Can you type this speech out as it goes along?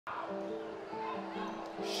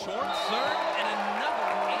Short serve and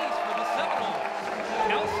another ace for the Seminoles.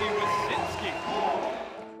 Kelsey Wicinski.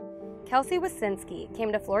 Kelsey Wicinski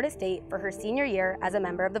came to Florida State for her senior year as a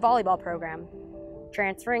member of the volleyball program,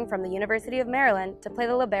 transferring from the University of Maryland to play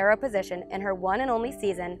the libero position in her one and only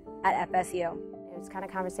season at FSU. It was kind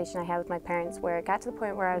of a conversation I had with my parents where it got to the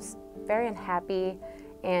point where I was very unhappy,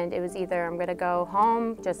 and it was either I'm going to go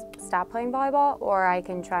home, just stop playing volleyball, or I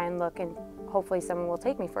can try and look and hopefully someone will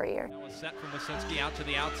take me for a year. A set from Wicinski, out to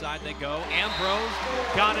the outside they go. Ambrose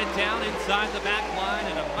got it down inside the back line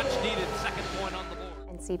and a much-needed second point on the board.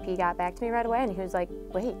 And CP got back to me right away, and he was like,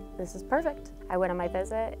 wait, this is perfect. I went on my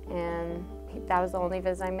visit, and that was the only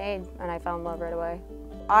visit I made, and I fell in love right away.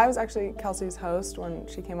 I was actually Kelsey's host when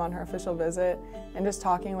she came on her official visit, and just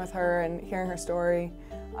talking with her and hearing her story,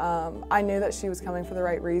 I knew that she was coming for the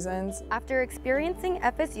right reasons. After experiencing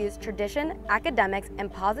FSU's tradition, academics,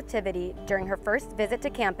 and positivity during her first visit to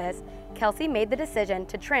campus, Kelsey made the decision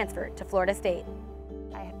to transfer to Florida State.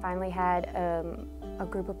 I finally had a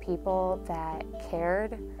group of people that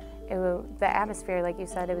cared. The atmosphere, like you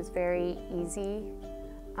said, it was very easy.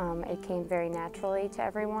 It came very naturally to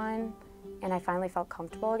everyone, and I finally felt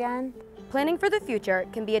comfortable again. Planning for the future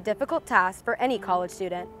can be a difficult task for any college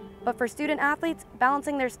student, but for student athletes,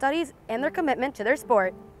 balancing their studies and their commitment to their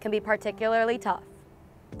sport can be particularly tough.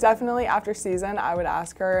 Definitely after season, I would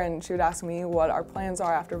ask her and she would ask me what our plans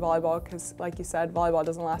are after volleyball, because like you said, volleyball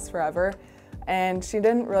doesn't last forever. And she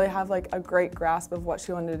didn't really have like a great grasp of what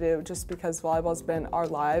she wanted to do, just because volleyball's been our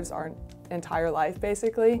lives, our entire life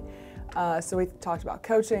basically. So we talked about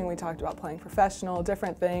coaching, we talked about playing professional,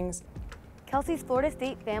 different things. Kelsey's Florida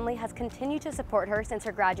State family has continued to support her since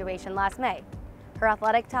her graduation last May. Her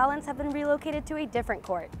athletic talents have been relocated to a different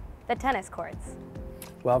court, the tennis courts.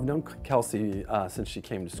 Well, I've known Kelsey since she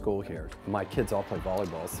came to school here. My kids all play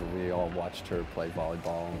volleyball, so we all watched her play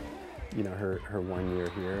volleyball, you know, her 1 year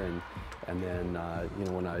here. And then, you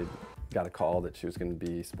know, when I got a call that she was going to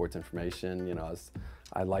be sports information, you know,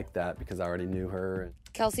 I liked that because I already knew her.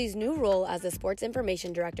 Kelsey's new role as the sports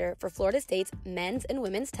information director for Florida State's men's and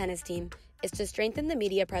women's tennis team is to strengthen the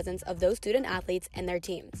media presence of those student athletes and their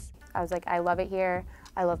teams. I was like, I love it here.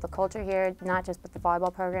 I love the culture here, not just with the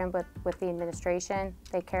volleyball program, but with the administration.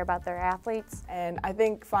 They care about their athletes. And I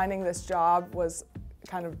think finding this job was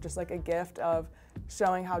kind of just like a gift of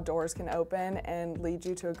showing how doors can open and lead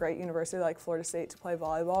you to a great university like Florida State to play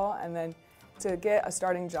volleyball, and then to get a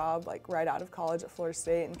starting job like right out of college at Florida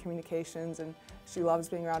State in communications, and she loves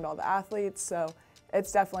being around all the athletes, so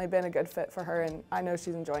it's definitely been a good fit for her, and I know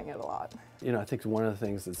she's enjoying it a lot. You know, I think one of the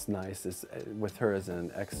things that's nice is with her as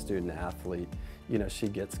an ex-student athlete, you know, she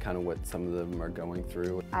gets kind of what some of them are going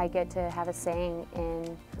through. I get to have a saying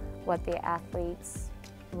in what the athletes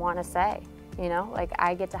want to say, you know? Like,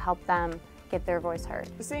 I get to help them get their voice heard.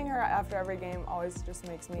 Seeing her after every game always just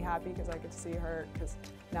makes me happy because I get to see her, because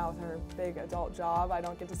now with her big adult job, I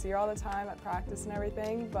don't get to see her all the time at practice and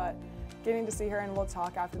everything, but getting to see her, and we'll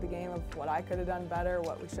talk after the game of what I could have done better,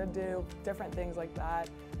 what we should do, different things like that.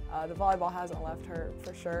 The volleyball hasn't left her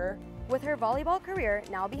for sure. With her volleyball career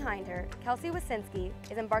now behind her, Kelsey Wicinski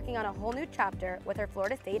is embarking on a whole new chapter with her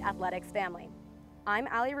Florida State athletics family. I'm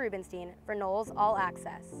Allie Rubenstein for Noles All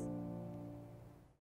Access.